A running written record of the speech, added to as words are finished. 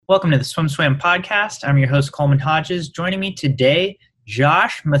Welcome to the SwimSwam podcast. I'm your host, Coleman Hodges. Joining me today,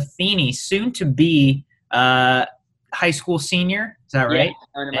 Josh Matheny, soon to be high school senior. Is that right?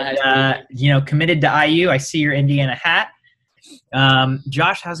 Yeah, I'm in my high school. Committed to IU. I see your Indiana hat.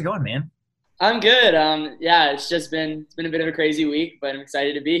 Josh, how's it going, man? I'm good. It's been a bit of a crazy week, but I'm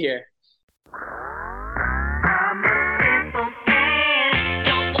excited to be here.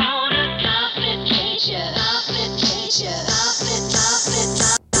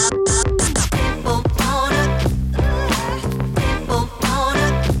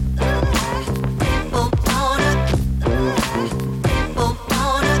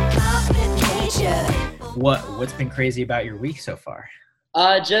 What's been crazy about your week so far?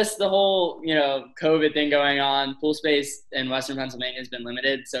 Just the whole, COVID thing going on. Pool space in Western Pennsylvania has been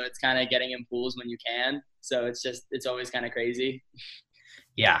limited, so it's kind of getting in pools when you can. So it's always kind of crazy.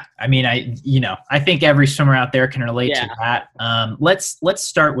 Yeah, I mean, I think every swimmer out there can relate to that. Let's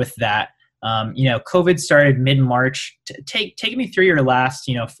start with that. COVID started mid-March. Take me through your last,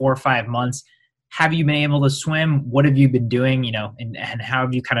 4 or 5 months. Have you been able to swim? What have you been doing? And how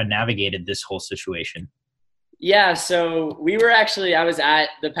have you kind of navigated this whole situation? Yeah, so I was at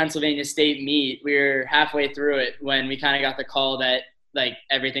the Pennsylvania State meet. We were halfway through it when we kind of got the call that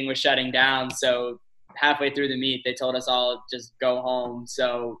everything was shutting down. So halfway through the meet, they told us all just go home.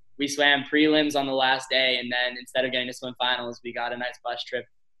 So we swam prelims on the last day, and then instead of getting to swim finals, we got a nice bus trip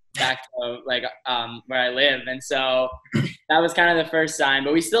back to where I live. And so that was kind of the first sign,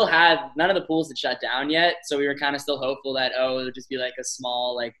 but we still had none of the pools had shut down yet. So we were kind of still hopeful that, it'll just be a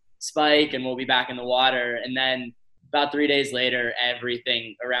small spike and we'll be back in the water. And then about 3 days later,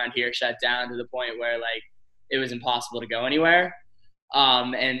 everything around here shut down to the point where it was impossible to go anywhere.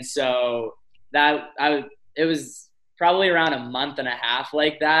 And so it was probably around a month and a half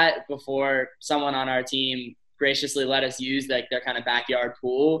like that before someone on our team graciously let us use their kind of backyard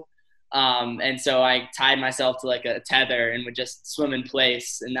pool. And so I tied myself to a tether and would just swim in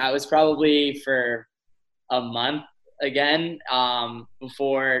place. And that was probably for a month again,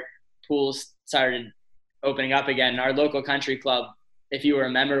 before pools started opening up again. Our local country club, if you were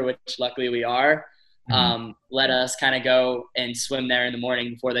a member, which luckily we are, let us kind of go and swim there in the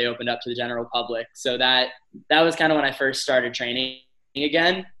morning before they opened up to the general public. So that was kind of when I first started training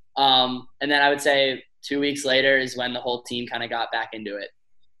again. And then I would say 2 weeks later is when the whole team kind of got back into it.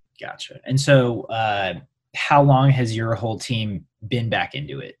 Gotcha. And so how long has your whole team been back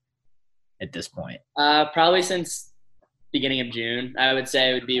into it at this point? Probably since beginning of June, I would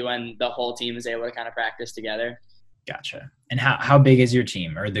say, would be when the whole team is able to kind of practice together. Gotcha. And how big is your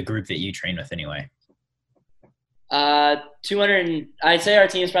team, or the group that you train with anyway? 200. I'd say our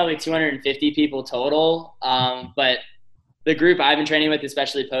team is probably 250 people total. But the group I've been training with,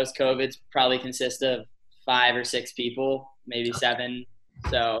 especially post-COVID, probably consists of 5 or 6 people, maybe 7.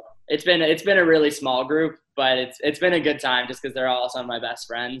 So it's been a really small group, but it's been a good time just because they're all some of my best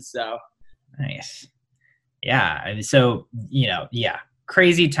friends. So nice. Yeah. So,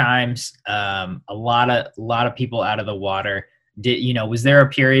 crazy times, a lot of people out of the water. Was there a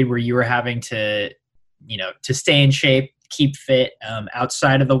period where you were having to stay in shape, keep fit,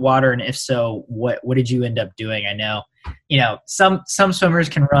 outside of the water? And if so, what did you end up doing? I know, some swimmers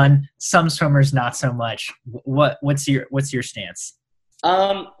can run, some swimmers not so much. What's your stance?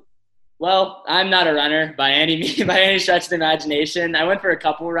 Well, I'm not a runner by any stretch of the imagination. I went for a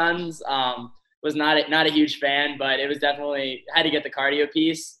couple runs. Was not a huge fan, but it was definitely had to get the cardio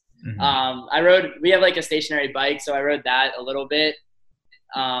piece. Mm-hmm. We have a stationary bike, so I rode that a little bit.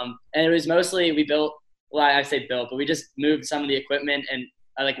 And it was mostly but we just moved some of the equipment and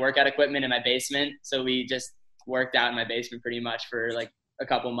workout equipment in my basement. So we just worked out in my basement pretty much for a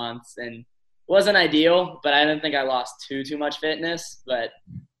couple months, and it wasn't ideal, but I don't think I lost too much fitness, but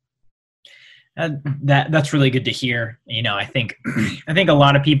that's really good to hear. I think a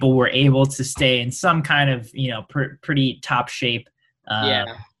lot of people were able to stay in some kind of pretty top shape.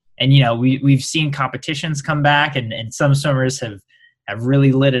 And we've seen competitions come back, and some swimmers have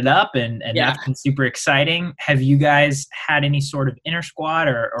really lit it up, and that's been super exciting. Have you guys had any sort of inter squad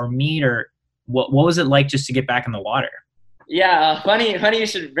or meet, or what was it like just to get back in the water? Yeah, funny you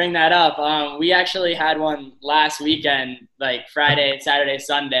should bring that up. We actually had one last weekend, Friday, Saturday,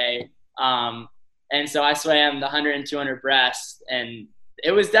 Sunday. And so I swam the 100 and 200 breast, and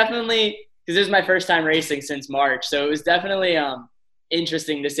it was definitely, because it was my first time racing since March. So it was definitely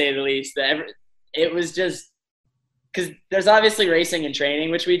interesting to say the least. It was just, because there's obviously racing and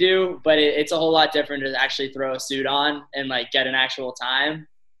training, which we do, but it's a whole lot different to actually throw a suit on and get an actual time.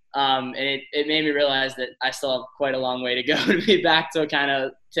 And it made me realize that I still have quite a long way to go to be back to kind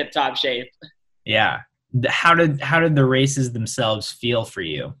of tip-top shape. Yeah. How did the races themselves feel for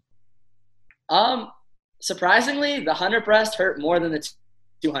you? Um, Surprisingly, the 100 breast hurt more than the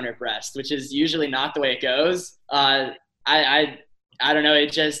 200 breast, which is usually not the way it goes. I, I, I don't know.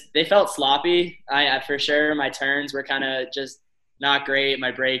 It just, they felt sloppy. I for sure, my turns were kind of just not great.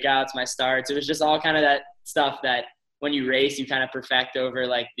 My breakouts, my starts, it was just all kind of that stuff that when you race, you kind of perfect over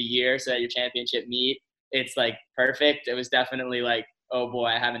like the year. So at your championship meet, it's like perfect. It was definitely like, oh boy,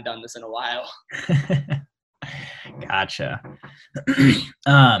 I haven't done this in a while. Gotcha.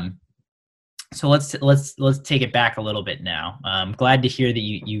 um, so let's take it back a little bit now. I'm glad to hear that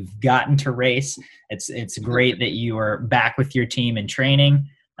you've gotten to race. It's great that you are back with your team and training.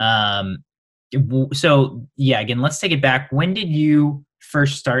 Um, so yeah, again, let's take it back. When did you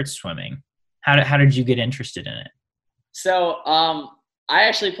first start swimming? How did you get interested in it? So, I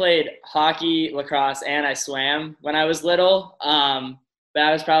actually played hockey, lacrosse, and I swam when I was little. But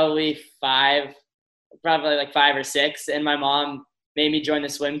I was probably like 5 or 6, and my mom made me join the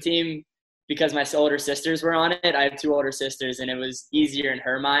swim team because my older sisters were on it. I have 2 older sisters, and it was easier in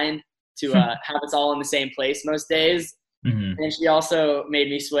her mind to have us all in the same place most days. Hmm. And she also made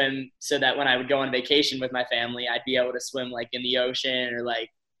me swim so that when I would go on vacation with my family, I'd be able to swim like in the ocean or like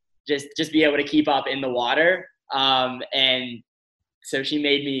just be able to keep up in the water. And so she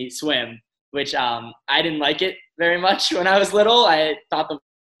made me swim, which I didn't like it very much when I was little. I thought the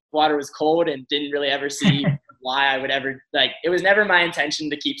water was cold and didn't really ever see why I would ever like. It was never my intention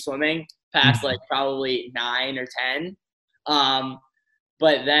to keep swimming past like probably 9 or 10. Um,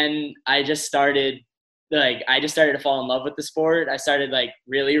 but then I just started to fall in love with the sport. I started like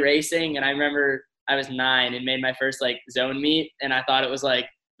really racing, and I remember I was 9 and made my first like zone meet, and I thought it was like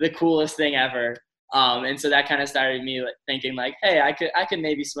the coolest thing ever. And so that kind of started me like, thinking like, hey, I could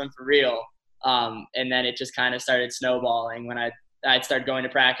maybe swim for real. And then it just kind of started snowballing when I'd start going to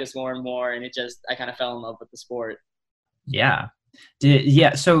practice more and more, and I kind of fell in love with the sport. Yeah.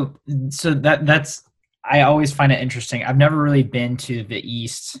 Yeah. So that's, I always find it interesting. I've never really been to the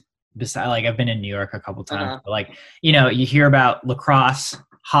East. Beside, like I've been in New York a couple times, Uh-huh. but like, you hear about lacrosse,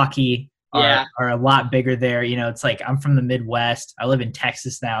 hockey are Yeah. are a lot bigger there. It's like I'm from the Midwest. I live in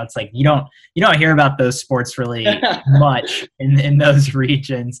Texas now. It's like you don't hear about those sports really much in those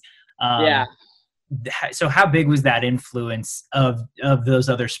regions. Yeah. Um, so how big was that influence of those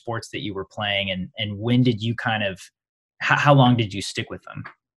other sports that you were playing, and when did you kind of how long did you stick with them?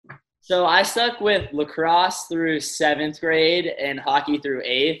 So I stuck with lacrosse through 7th grade and hockey through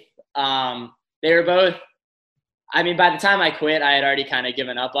 8th. They were both. I mean, by the time I quit, I had already kind of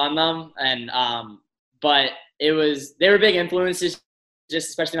given up on them, and but they were big influences, just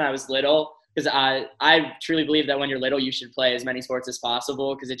especially when I was little, because I truly believe that when you're little, you should play as many sports as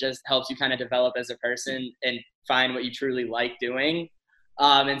possible because it just helps you kind of develop as a person and find what you truly like doing.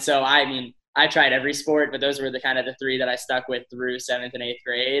 And so I mean, I tried every sport, but those were the kind of the 3 that I stuck with through 7th and 8th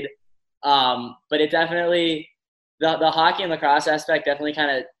grade. But it definitely the hockey and lacrosse aspect definitely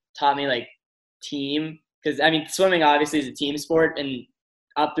kind of taught me like team, because I mean swimming obviously is a team sport, and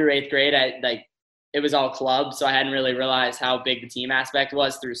up through 8th grade I like it was all club, so I hadn't really realized how big the team aspect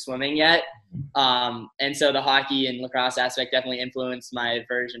was through swimming yet. And so the hockey and lacrosse aspect definitely influenced my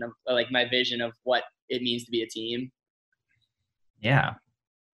version of like my vision of what it means to be a team. Yeah.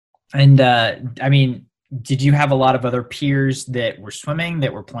 And I mean, did you have a lot of other peers that were swimming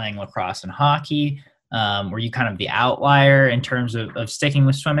that were playing lacrosse and hockey? Were you kind of the outlier in terms of sticking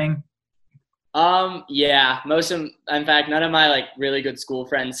with swimming? Yeah, in fact, none of my like really good school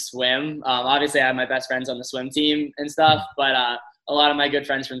friends swim. Obviously I have my best friends on the swim team and stuff, but a lot of my good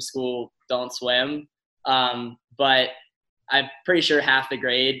friends from school don't swim. But I'm pretty sure half the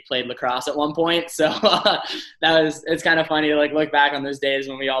grade played lacrosse at one point. So it's kind of funny to like look back on those days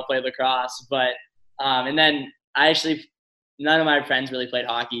when we all played lacrosse. But and then none of my friends really played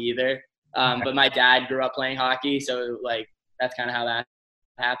hockey either. But my dad grew up playing hockey, so like that's kind of how that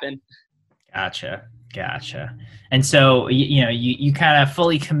happened. Gotcha. And so you kind of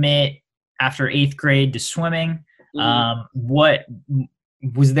fully commit after 8th grade to swimming. Mhm. What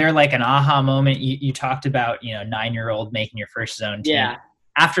was there like an aha moment? You talked about 9-year-old making your first zone team. Yeah.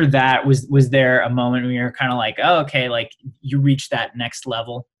 After that, was there a moment where you're kind of like, oh, okay, like you reached that next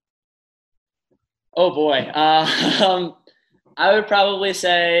level? Oh boy. I would probably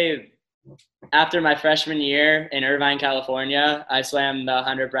say after my freshman year in Irvine, California, I swam the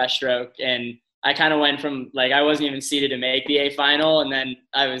 100 breaststroke, and I kind of went from like I wasn't even seeded to make the A final, and then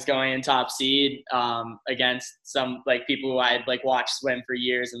I was going in top seed against some like people who I had like watched swim for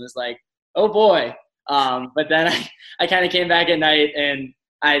years, and was like, oh boy. But then I kind of came back at night, and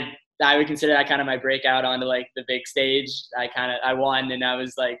I would consider that kind of my breakout onto like the big stage. I won, and I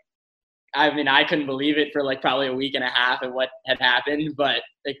was like I mean, I couldn't believe it for like probably a week and a half of what had happened, but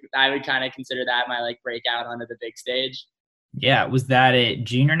like, I would kind of consider that my like breakout onto the big stage. Yeah. Was that at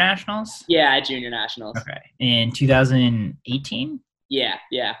junior nationals? Yeah, at junior nationals. Okay. In 2018? Yeah,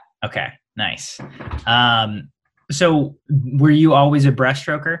 yeah. Okay. Nice. So were you always a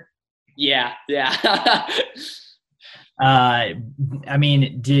breaststroker? Yeah, yeah. I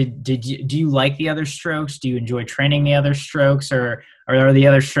mean, do you like the other strokes? Do you enjoy training the other strokes, or are the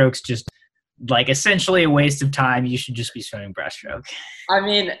other strokes just like essentially a waste of time? You should just be swimming breaststroke. I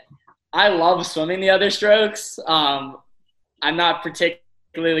mean, I love swimming the other strokes. I'm not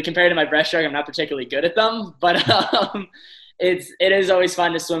particularly compared to my breaststroke. I'm not particularly good at them, but it is always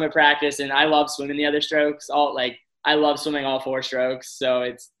fun to swim at practice, and I love swimming the other strokes. I love swimming all four strokes, so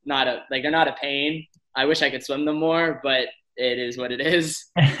it's not they're not a pain. I wish I could swim them more, but it is what it is.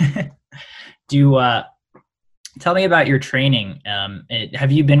 Do you tell me about your training?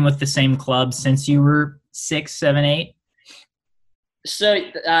 Have you been with the same club since you were 6, 7, 8? So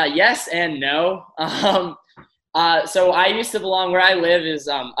yes and no. So I used to belong where I live is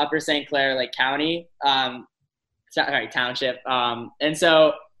Upper St. Clair, like county, sorry, township. And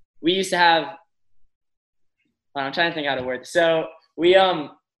so we used to have. I'm trying to think how to word this. So we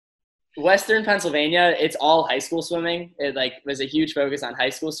Western Pennsylvania, it's all high school swimming. It like was a huge focus on high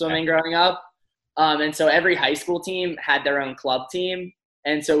school swimming growing up. And so every high school team had their own club team.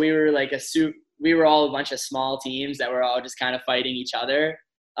 And so we were like we were all a bunch of small teams that were all just kind of fighting each other.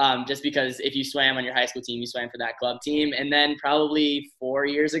 Just because if you swam on your high school team, you swam for that club team. And then probably 4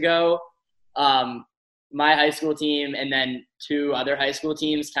 years ago, my high school team and then 2 other high school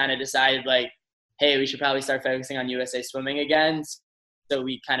teams kind of decided like, hey, we should probably start focusing on USA swimming again. So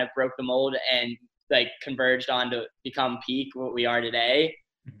we kind of broke the mold and like converged on to become peak what we are today.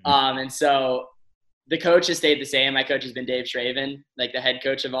 Mm-hmm. And so the coach has stayed the same. My coach has been Dave Shraven. Like the head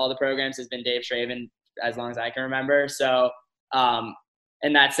coach of all the programs has been Dave Shraven as long as I can remember. So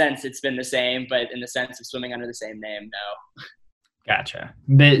in that sense, it's been the same, but in the sense of swimming under the same name, no. Gotcha.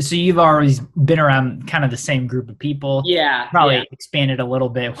 But so you've always been around kind of the same group of people. Yeah. Probably expanded a little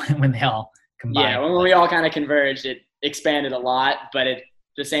bit when they all combined. Yeah, when we all kind of converged, it expanded a lot, but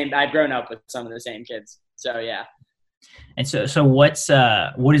I've grown up with some of the same kids. So yeah. And so what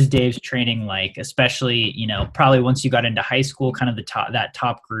is Dave's training like, especially, probably once you got into high school, kind of that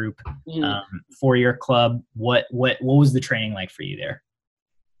top group, Mm-hmm. for your club, what was the training like for you there?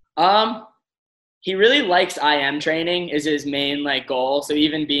 He really likes IM training is his main like goal. So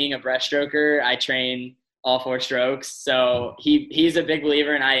even being a breaststroker, I train all 4 strokes. So he's a big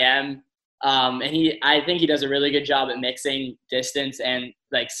believer in IM. And I think he does a really good job at mixing distance and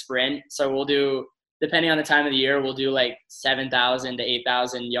like sprint. So we'll do, depending on the time of the year, we'll do like 7,000 to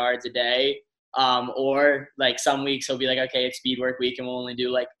 8,000 yards a day. Or like some weeks he'll be like, okay, it's speed work week and we'll only do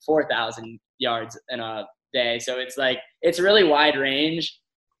like 4,000 yards in a day. So it's a really wide range.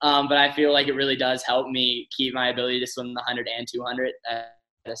 But I feel like it really does help me keep my ability to swim the 100 and 200 at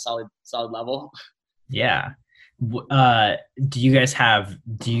a solid level. Yeah. Do you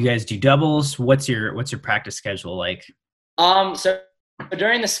guys do doubles? What's your practice schedule like? So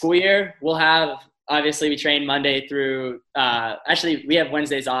during the school year, we'll have, obviously we train Monday through, actually we have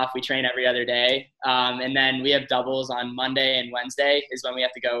Wednesdays off. We train every other day. And then we have doubles on Monday and Wednesday is when we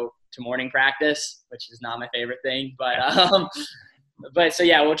have to go to morning practice, which is not my favorite thing, but so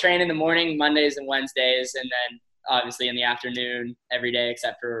yeah, we'll train in the morning, Mondays and Wednesdays, and then obviously in the afternoon every day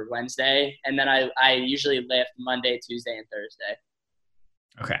except for Wednesday. And then I usually lift Monday, Tuesday, and Thursday.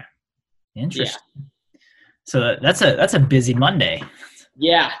 Okay. Interesting. Yeah. So that's a busy Monday.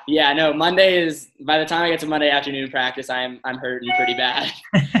 Yeah. No, Monday is, by the time I get to Monday afternoon practice, I'm hurting pretty bad.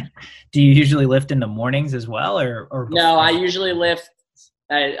 Do you usually lift in the mornings as well, or No, I usually lift.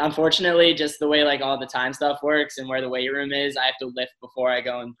 Unfortunately, just the way like all the time stuff works and where the weight room is, I have to lift before I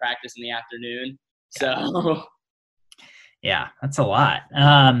go and practice in the afternoon. So yeah, that's a lot.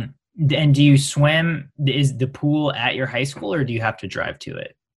 And do you swim? Is the pool at your high school, or do you have to drive to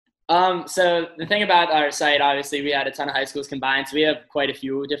it? So the thing about our site, obviously we had a ton of high schools combined, so we have quite a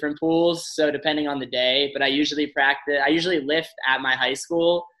few different pools. So depending on the day, but I usually lift at my high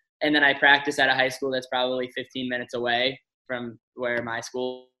school, and then I practice at a high school that's probably 15 minutes away from where my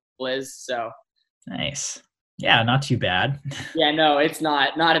school is. So nice. Yeah, not too bad. Yeah, no, it's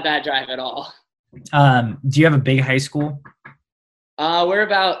not a bad drive at all. Do you have a big high school? We're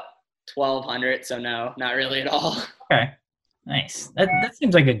about 1,200, so no, not really at all. Okay, nice. That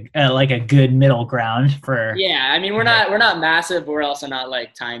seems like a good middle ground for. Yeah, I mean we're not massive, but we're also not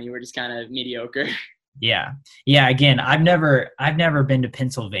like tiny. We're just kind of mediocre. Yeah. Again, I've never been to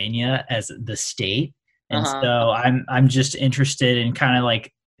Pennsylvania as the state. And so I'm just interested in kind of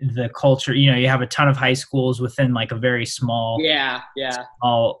like the culture, you know, you have a ton of high schools within like a very Yeah.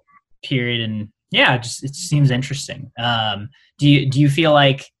 small period. And yeah, it seems interesting. Do you feel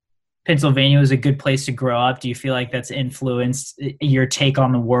like Pennsylvania was a good place to grow up? Do you feel like that's influenced your take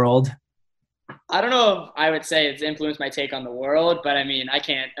on the world? I don't know if I would say it's influenced my take on the world, but I mean, I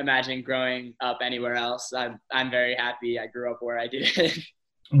can't imagine growing up anywhere else. I'm very happy I grew up where I did.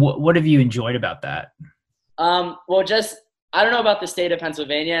 What have you enjoyed about that? Well, just I don't know about the state of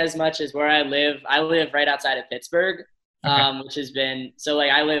Pennsylvania as much as where I live. I live right outside of Pittsburgh, Okay. which has been so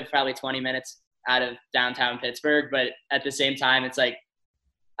like I live probably 20 minutes out of downtown Pittsburgh, but at the same time, it's like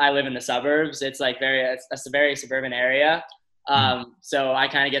I live in the suburbs. It's like it's a very suburban area. Mhm. So I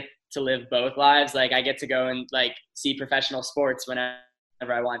kind of get to live both lives. Like I get to go and like see professional sports whenever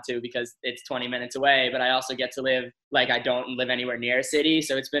I want to because it's 20 minutes away, but I also get to live like I don't live anywhere near a city.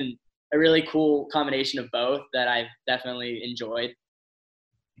 So it's been a really cool combination of both that I've definitely enjoyed.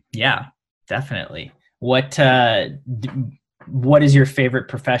 Yeah, definitely. What is your favorite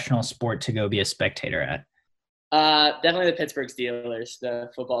professional sport to go be a spectator at? Definitely the Pittsburgh Steelers, the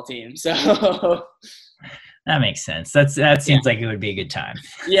football team. So That makes sense. That yeah, seems like it would be a good time.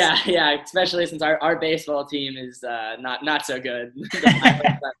 yeah. Especially since our baseball team is not so good.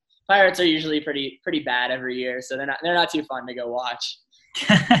 The Pirates are usually pretty bad every year, so they're not too fun to go watch.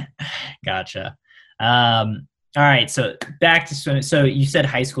 Gotcha. All right. So back to swimming. So you said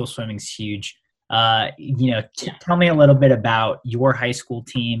high school swimming's huge. Tell me a little bit about your high school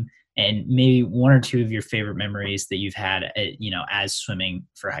team and maybe one or two of your favorite memories that you've had, as swimming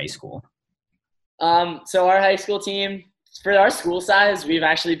for high school. So our high school team, for our school size, we've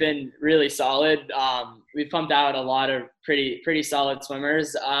actually been really solid. We've pumped out a lot of pretty solid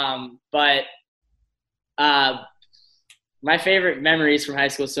swimmers. But my favorite memories from high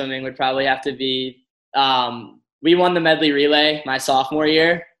school swimming would probably have to be we won the medley relay my sophomore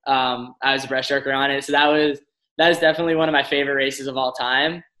year. I was a breaststroker on it, so that is definitely one of my favorite races of all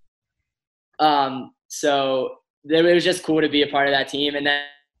time. So it was just cool to be a part of that team.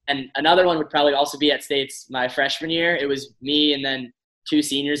 And another one would probably also be at States my freshman year. It was me and then two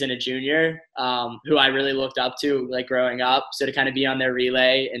seniors and a junior who I really looked up to like growing up. So to kind of be on their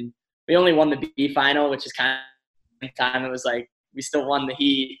relay, and we only won the B final, which is kind of time it was like we still won the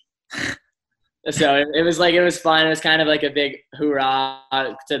heat. So it was fun. It was kind of like a big hoorah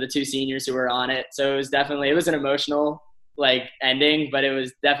to the two seniors who were on it. So it was an emotional like ending, but it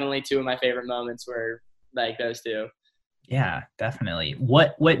was definitely two of my favorite moments were like those two. Yeah, definitely.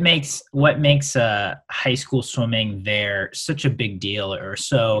 What makes high school swimming there such a big deal, or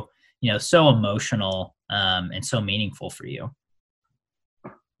so emotional and so meaningful for you?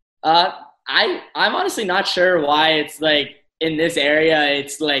 I'm honestly not sure why it's like in this area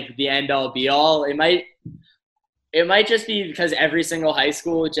it's like the end all be all. It might just be because every single high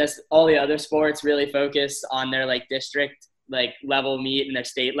school, just all the other sports really focus on their like district like level meet and their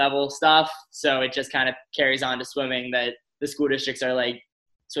state level stuff. So it just kind of carries on to swimming that the school districts are like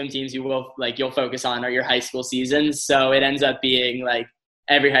swim teams you'll focus on are your high school seasons. So it ends up being like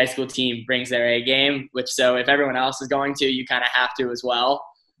every high school team brings their A game, which so if everyone else is going to, you kind of have to as well.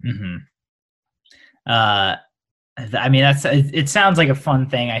 Mm-hmm. I mean, it sounds like a fun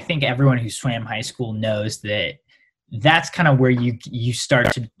thing. I think everyone who swam high school knows that that's kind of where you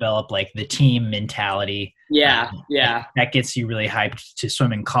start to develop like the team mentality. Yeah. That gets you really hyped to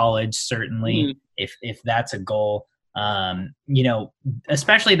swim in college, certainly, Mhm. if that's a goal.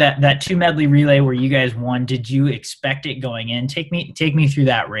 Especially that two medley relay where you guys won. Did you expect it going in? Take me through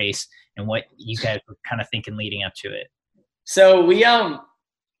that race and what you guys were kind of thinking leading up to it. So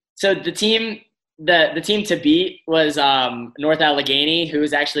so the team to beat was North Allegheny, who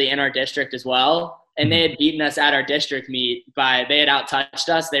was actually in our district as well. And they had beaten us at our district meet they had out-touched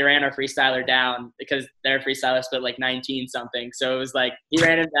us. They ran our freestyler down because their freestyler split like 19 something. So it was like he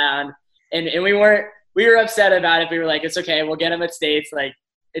ran him down and we were upset about it. We were like, it's okay. We'll get him at States. Like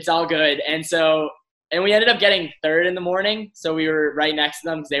it's all good. And we ended up getting third in the morning. So we were right next to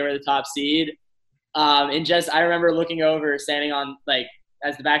them because they were the top seed. I remember looking over, standing on like,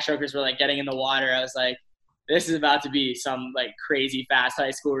 as the backstrokers were like getting in the water, I was like, this is about to be some like crazy fast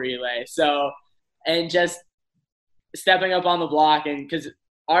high school relay. So, and just stepping up on the block, and because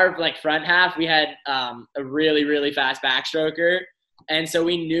our like front half, we had a really, really fast backstroker. And so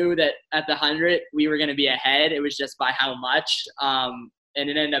we knew that at the 100, we were going to be ahead. It was just by how much. And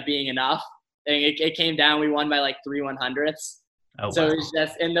it ended up being enough. And it came down, we won by like 3/100ths. Oh, wow. So it was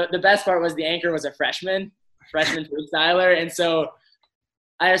just, and the best part was the anchor was a freshman freestyler. And so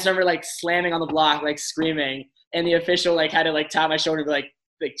I just remember like slamming on the block, like screaming, and the official like had to like tap my shoulder, be like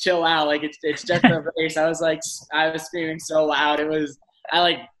chill out, like it's just a race. I was screaming so loud. I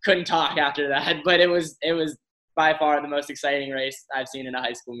like couldn't talk after that, but it was by far the most exciting race I've seen in a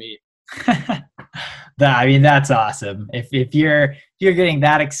high school meet. I mean, that's awesome. If you're getting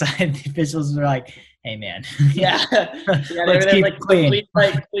that excited, the officials are like, "Hey, man, Yeah, yeah, they let's were there keep like, it clean.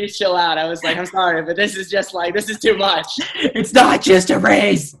 please chill out. I was like, I'm sorry, but this is just like, this is too much. It's not just a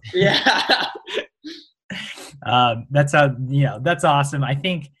race." Yeah. That's how, that's awesome. I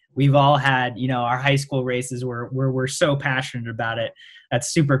think we've all had, our high school races where we're so passionate about it.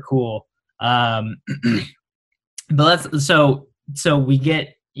 That's super cool. But so we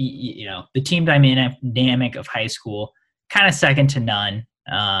get, the team dynamic of high school, kind of second to none.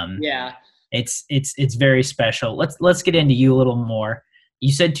 Yeah. It's very special. Let's get into you a little more.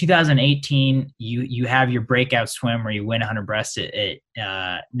 You said 2018, you have your breakout swim where you win 100 breast at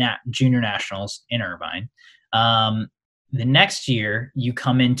junior nationals in Irvine. The next year you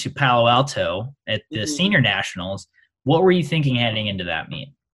come into Palo Alto at the senior nationals. What were you thinking heading into that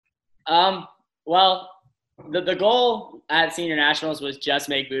meet? Well, the goal at senior nationals was just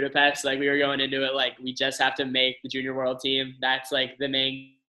make Budapest. Like we were going into it like we just have to make the junior world team. That's like the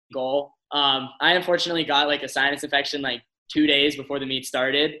main goal. I unfortunately got like a sinus infection like 2 days before the meet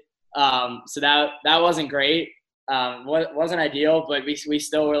started. So that wasn't great. Wasn't ideal, but we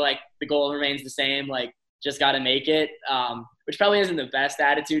still were like, the goal remains the same. Like just got to make it, which probably isn't the best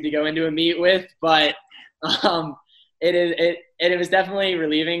attitude to go into a meet with, but it was definitely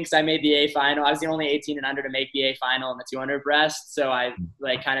relieving because I made the A final. I was the only 18 and under to make the A final in the 200 breast. So I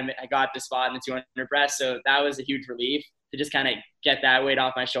got the spot in the 200 breast. So that was a huge relief to just kind of get that weight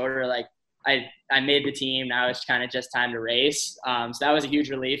off my shoulder. Like I made the team. Now it's kind of just time to race. So that was a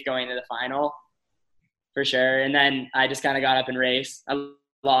huge relief going to the final for sure. And then I just kind of got up and raced. I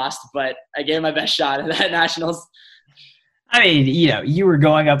lost, but I gave my best shot at that nationals. I mean, you were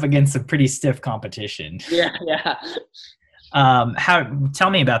going up against a pretty stiff competition. Yeah. Tell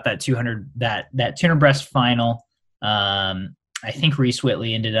me about that 200 breast final. I think Reese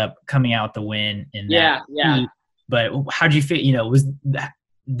Whitley ended up coming out the win in that. Yeah. But how'd you feel? Was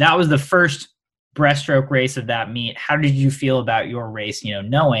that was the first breaststroke race of that meet? How did you feel about your race?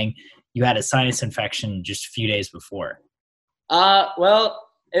 Knowing you had a sinus infection just a few days before. Well,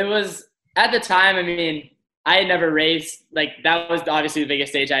 it was at the time. I mean, I had never raced, like that was obviously the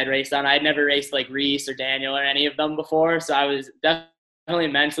biggest stage I had raced on. I had never raced like Reese or Daniel or any of them before. So I was definitely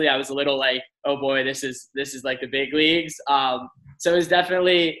mentally, I was a little like, oh boy, this is like the big leagues. So it was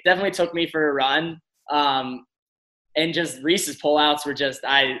definitely took me for a run. And just Reese's pullouts were just,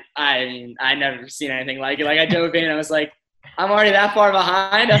 I mean, I never seen anything like it. Like I dove in and I was like, I'm already that far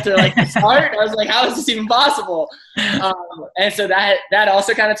behind after like the start. I was like, how is this even possible? And so that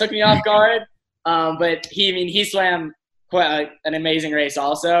also kind of took me off guard. But he swam quite an amazing race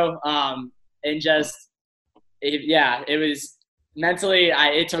also. And just, it was mentally,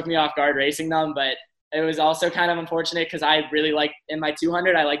 it took me off guard racing them, but it was also kind of unfortunate because I really like in my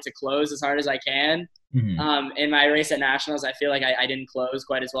 200, I like to close as hard as I can. Mm-hmm. In my race at nationals, I feel like I didn't close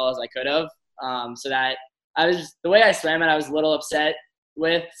quite as well as I could have. So that the way I swam it, I was a little upset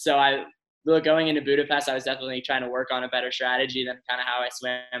with. So going into Budapest, I was definitely trying to work on a better strategy than kind of how I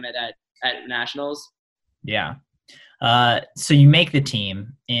swam it at nationals. Yeah. So you make the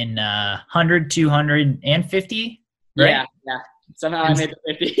team in 100, 200, and 50, right? Yeah. Somehow I made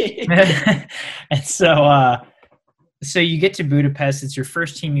the 50. And so you get to Budapest. It's your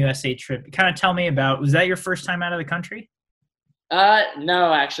first Team USA trip. Kind of tell me was that your first time out of the country?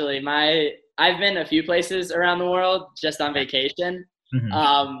 No, actually. I've been a few places around the world just on vacation.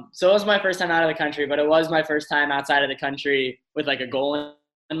 Mm-hmm. So it was my first time out of the country, but it was my first time outside of the country with like a goal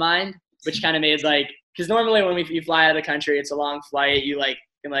in mind, which kind of made like, because normally when you fly out of the country, it's a long flight. You like,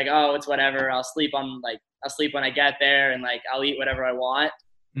 can like, oh, it's whatever. I'll sleep when I get there and like, I'll eat whatever I want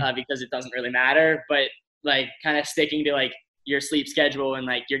because it doesn't really matter. But like kind of sticking to like your sleep schedule and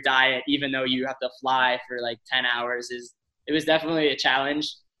like your diet, even though you have to fly for like 10 hours it was definitely a challenge.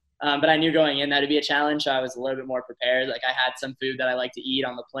 But I knew going in that it'd be a challenge. So I was a little bit more prepared. Like I had some food that I like to eat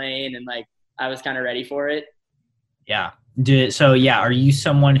on the plane and like I was kind of ready for it. Yeah. Are you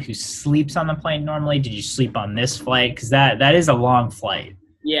someone who sleeps on the plane normally? Did you sleep on this flight? Because that is a long flight.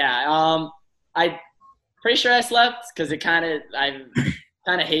 Yeah. I pretty sure I slept because I'm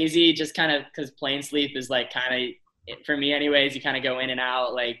kind of hazy, just kind of because plane sleep is like kind of, for me anyways, you kind of go in and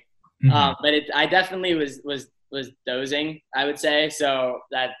out like, but I definitely was dozing, I would say. So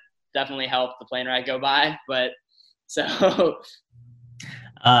that definitely helped the plane ride go by. But so.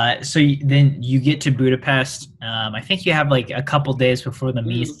 Then you get to Budapest. I think you have like a couple days before the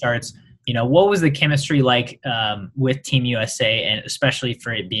meet starts. What was the chemistry like with Team USA, and especially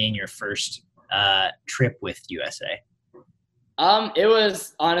for it being your first trip with USA? It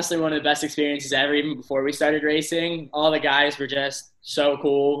was honestly one of the best experiences ever, even before we started racing. All the guys were just so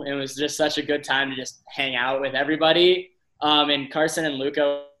cool. It was just such a good time to just hang out with everybody. And Carson and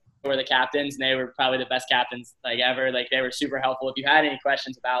Luca were the captains, and they were probably the best captains like ever. Like they were super helpful. If you had any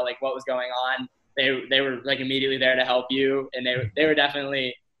questions about like what was going on, they were like immediately there to help you. And they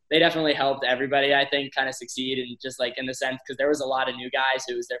definitely helped everybody, I think, kind of succeed. And just like in the sense, because there was a lot of new guys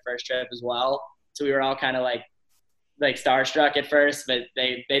who was their first trip as well. So we were all kind of like starstruck at first, but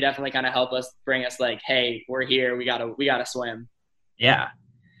they definitely kind of help us, bring us like, hey, we're here, we gotta swim. Yeah.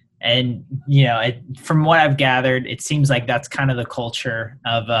 And, you know, from what I've gathered, it seems like that's kind of the culture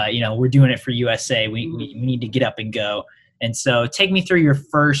of, you know, we're doing it for USA. We need to get up and go. And so take me through your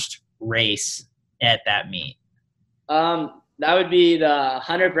first race at that meet. That would be the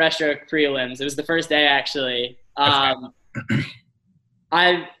 100 breaststroke prelims. It was the first day, actually. Okay.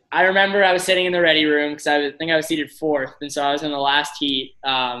 I remember I was sitting in the ready room because I think I was seated fourth, and so I was in the last heat.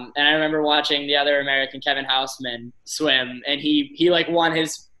 And I remember watching the other American, Kevin Hausman, swim, and he like won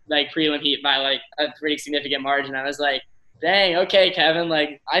his like prelim heat by like a pretty significant margin. I was like, dang, okay, Kevin,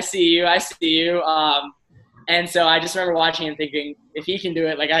 like I see you. And so I just remember watching and thinking, if he can do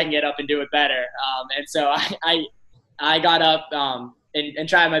it, like I can get up and do it better. And so I got up and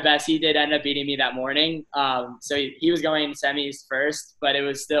tried my best. He did end up beating me that morning. So he was going in semis first, but it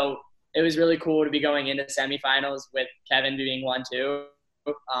was really cool to be going into semifinals with Kevin being 1-2,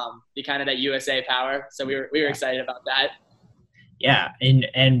 be kind of that USA power. So we were excited about that. Yeah. And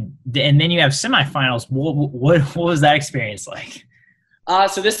then you have semifinals. What was that experience like?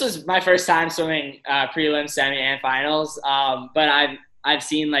 So this was my first time swimming prelim, semi, and finals. But I've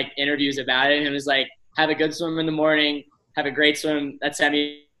seen like interviews about it, and it was like, have a good swim in the morning, have a great swim at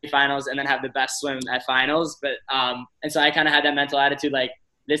semifinals, and then have the best swim at finals. But and so I kind of had that mental attitude, like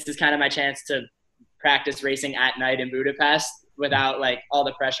this is kind of my chance to practice racing at night in Budapest without like all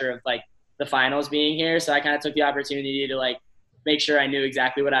the pressure of like the finals being here. So I kind of took the opportunity to like make sure I knew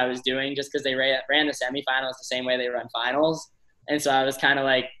exactly what I was doing, just because they ran the semifinals the same way they run finals. And so I was kind of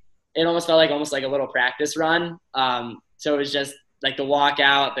like, it almost felt like a little practice run. So it was just like the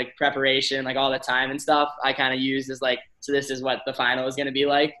walkout, the preparation, like all the time and stuff I kind of used as like, so this is what the final is going to be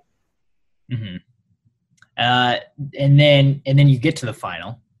like. Mm-hmm. And then you get to the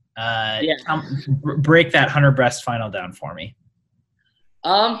final. Yeah. Break that 100 breast final down for me.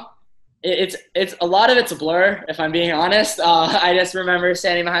 It's a lot of it's a blur, if I'm being honest. I just remember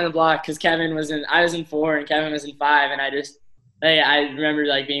standing behind the block because I was in 4 and Kevin was in 5, and I remember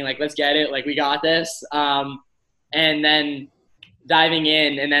like being like, let's get it, like we got this. And then diving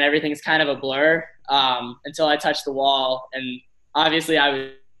in, and then everything's kind of a blur until I touched the wall. And obviously I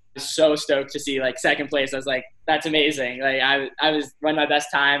was so stoked to see like second place. I was like, that's amazing. Like I was running my best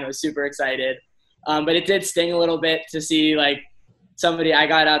time. I was super excited. But it did sting a little bit to see like I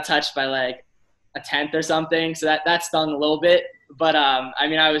got out touched by like a 10th or something. So that stung a little bit. But I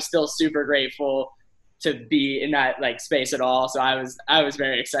mean, I was still super grateful to be in that like space at all. So I was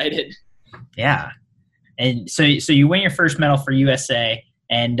very excited. Yeah. And so you win your first medal for USA,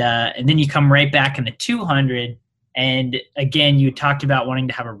 and then you come right back in the 200. And again, you talked about wanting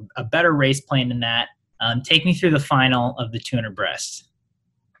to have a better race plan than that. Take me through the final of the 200 breast.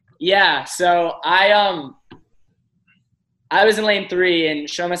 Yeah. So I was in lane 3 and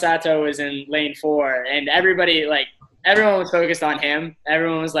Shoma Sato was in lane 4, and everyone was focused on him.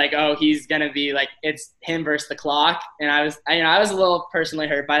 Everyone was like, oh, he's going to be like, it's him versus the clock. And I was a little personally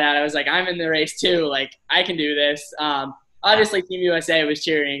hurt by that. I was like, I'm in the race too. Like I can do this. Obviously Team USA was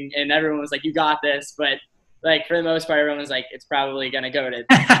cheering and everyone was like, you got this. But like for the most part, everyone was like, it's probably going to go to,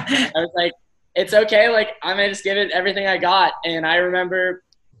 I was like, it's okay. Like I'm going to just give it everything I got. And I remember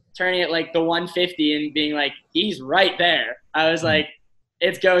turning it like the 150 and being like, he's right there. I was like,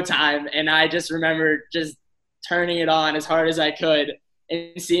 it's go time. And I just remember just turning it on as hard as I could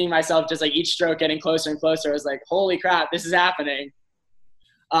and seeing myself just like each stroke getting closer and closer. I was like, holy crap, this is happening.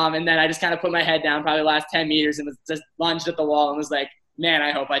 And then I just kind of put my head down probably the last 10 meters and was just lunged at the wall and was like, man,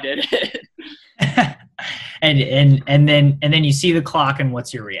 I hope I did it. and then you see the clock, and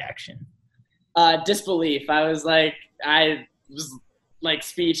what's your reaction? Disbelief. I was like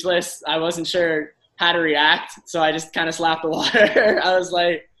speechless. I wasn't sure how to react. So I just kind of slapped the water. I was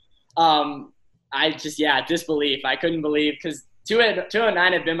like, disbelief. I couldn't believe, because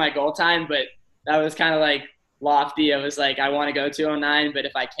 209 had been my goal time, but that was kind of like lofty. I was like, I want to go 209, but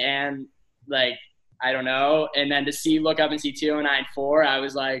if I can, like, I don't know. And then to look up and see 209.4, I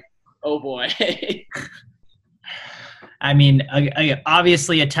was like, oh boy. I mean,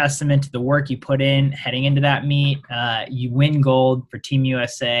 obviously a testament to the work you put in heading into that meet. You win gold for Team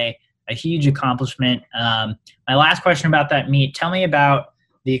USA. a huge accomplishment. My last question about that meet, tell me about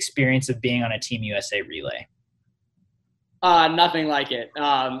the experience of being on a Team USA relay. Nothing like it.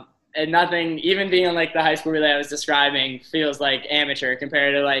 And nothing, even being on like the high school relay I was describing, feels like amateur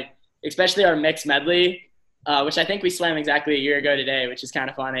compared to like, especially our mixed medley, which I think we swam exactly a year ago today, which is kind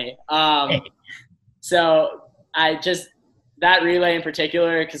of funny. So that relay in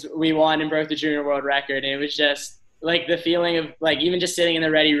particular, because we won and broke the junior world record, and it was just like the feeling of like, even just sitting in the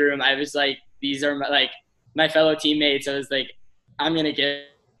ready room, I was like, these are my fellow teammates. I was like, I'm going to give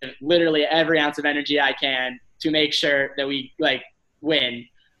literally every ounce of energy I can to make sure that we like win.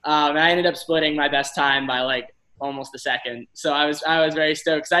 And I ended up splitting my best time by like almost a second. So I was very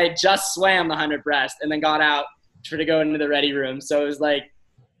stoked because I had just swam the 100 breast and then got out to go into the ready room. So it was like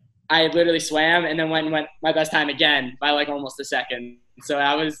I had literally swam and then went my best time again by like almost a second. So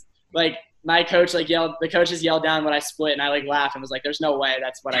I was like, my coach like yelled, the coaches yelled down when I split, and I like laughed and was like, there's no way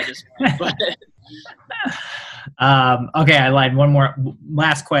that's what I just won. But okay, I lied. One more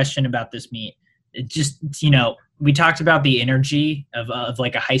last question about this meet. It just, we talked about the energy of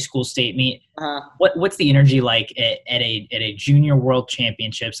like a high school state meet. What's the energy like at a junior world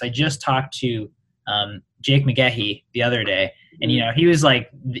championships? I just talked to Jake McGahee the other day, and he was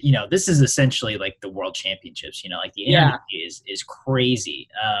like, this is essentially like the world championships. Like the energy is crazy.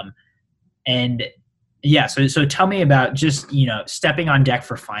 And yeah, so tell me about just stepping on deck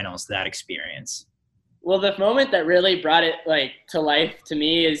for finals, that experience. Well, the moment that really brought it like to life to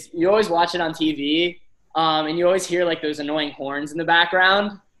me is you always watch it on TV, and you always hear like those annoying horns in the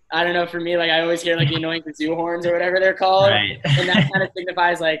background. I don't know, for me, like I always hear like the annoying kazoo horns or whatever they're called, right. And that kind of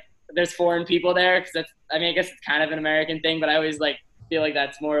signifies like there's foreign people there, because I guess it's kind of an American thing, but I always like feel like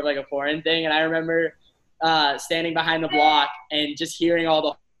that's more of like a foreign thing. And I remember standing behind the block and just hearing all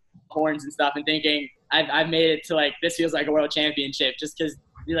the horns and stuff and thinking I've made it to like, this feels like a world championship, just because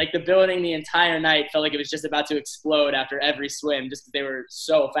like the building the entire night felt like it was just about to explode after every swim, just because they were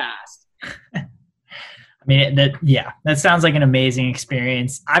so fast. I mean, that sounds like an amazing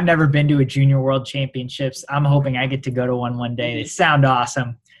experience. I've never been to a junior world championships. I'm hoping I get to go to one day. They sound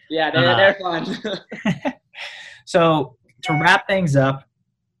awesome. Yeah, they're fun. So to wrap things up,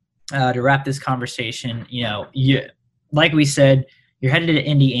 to wrap this conversation, like we said, you're headed to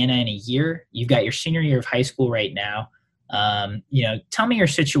Indiana in a year. You've got your senior year of high school right now. Tell me your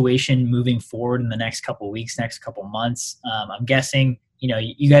situation moving forward in the next couple of weeks, next couple of months. I'm guessing,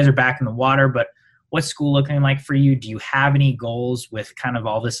 you guys are back in the water, but what's school looking like for you? Do you have any goals with kind of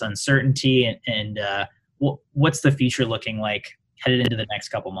all this uncertainty, and what's the future looking like headed into the next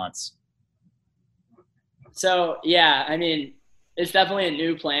couple months? So, yeah, I mean, it's definitely a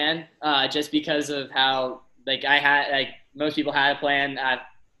new plan, just because of how, like, I had, like, most people had a plan,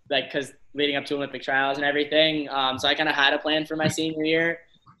 because leading up to Olympic trials and everything. So I kind of had a plan for my senior year,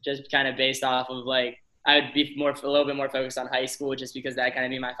 just kind of based off of, like, I would be a little bit more focused on high school, just because that kind of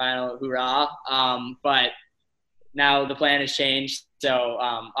be my final hoorah. But now the plan has changed. So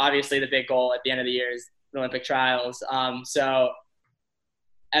obviously the big goal at the end of the year is the Olympic trials.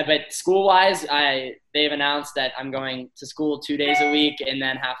 But school-wise, they've announced that I'm going to school 2 days a week and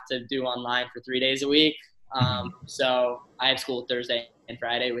then have to do online for 3 days a week. So I have school Thursday and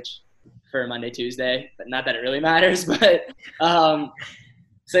Friday, which for Monday, Tuesday, but not that it really matters. But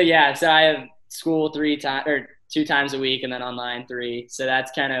so I have school 2 times a week and then online 3. So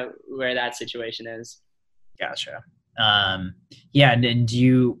that's kind of where that situation is. Gotcha. Yeah. And do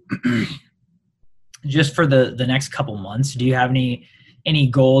you, just for the next couple months, do you have any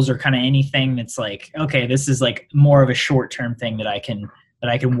goals or kind of anything that's like, okay, this is like more of a short-term thing that I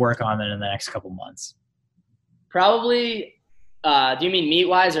can work on in the next couple months? Probably. Do you mean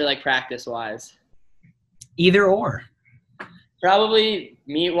meet-wise or like practice-wise? Either or. Probably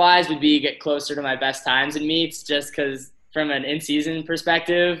meet-wise would be get closer to my best times in meets, just because from an in-season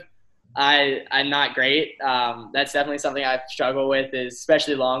perspective, I'm not great. That's definitely something I struggle with, is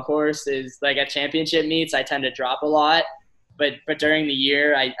especially long course, is like at championship meets, I tend to drop a lot. But during the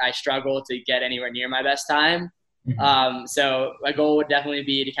year, I struggle to get anywhere near my best time. Mm-hmm. So my goal would definitely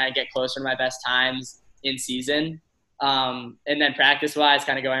be to kind of get closer to my best times in season. And then practice-wise,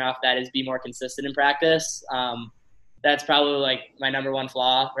 kind of going off that, is be more consistent in practice. That's probably like my number one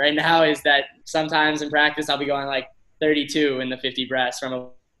flaw right now, is that sometimes in practice I'll be going like 32 in the 50 breast from a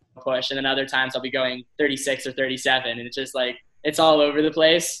push, and then other times I'll be going 36 or 37, and it's just like it's all over the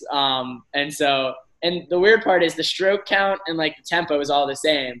place. And the weird part is the stroke count and like the tempo is all the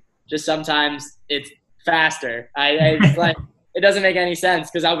same. Just sometimes it's faster. It's like it doesn't make any sense,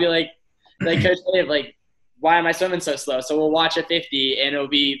 because I'll be like Coach Dave, like, why am I swimming so slow? So we'll watch a 50 and it'll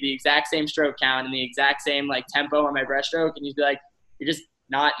be the exact same stroke count and the exact same like tempo on my breaststroke, and you'd be like, you're just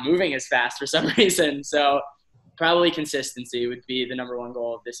not moving as fast for some reason. So probably consistency would be the number one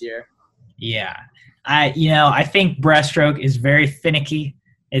goal of this year. Yeah. I think breaststroke is very finicky.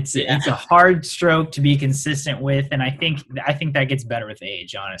 It's a hard stroke to be consistent with, and I think that gets better with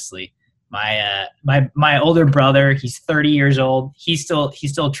age, honestly. My older brother, he's 30 years old. He still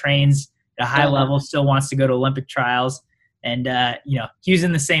trains at a high level, still wants to go to Olympic trials, and he was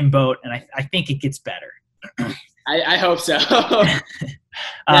in the same boat, and I think it gets better. I hope so.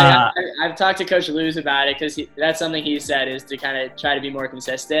 I've talked to Coach Luz about it because that's something he said is to kind of try to be more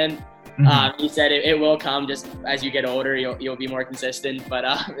consistent. He said it will come just as you get older, you'll be more consistent, but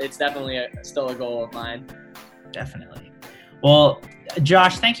it's definitely still a goal of mine. Definitely. Well,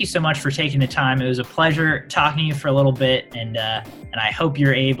 Josh, thank you so much for taking the time. It was a pleasure talking to you for a little bit, and I hope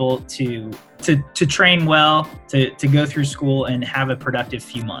you're able to train well, to go through school and have a productive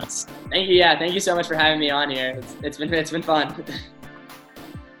few months. Thank you. Yeah, thank you so much for having me on here. It's been fun.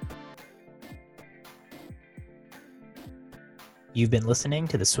 You've been listening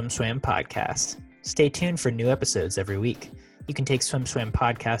to the SwimSwam podcast. Stay tuned for new episodes every week. You can take SwimSwam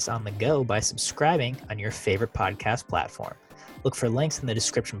podcast on the go by subscribing on your favorite podcast platform. Look for links in the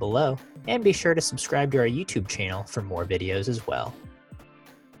description below, and be sure to subscribe to our YouTube channel for more videos as well.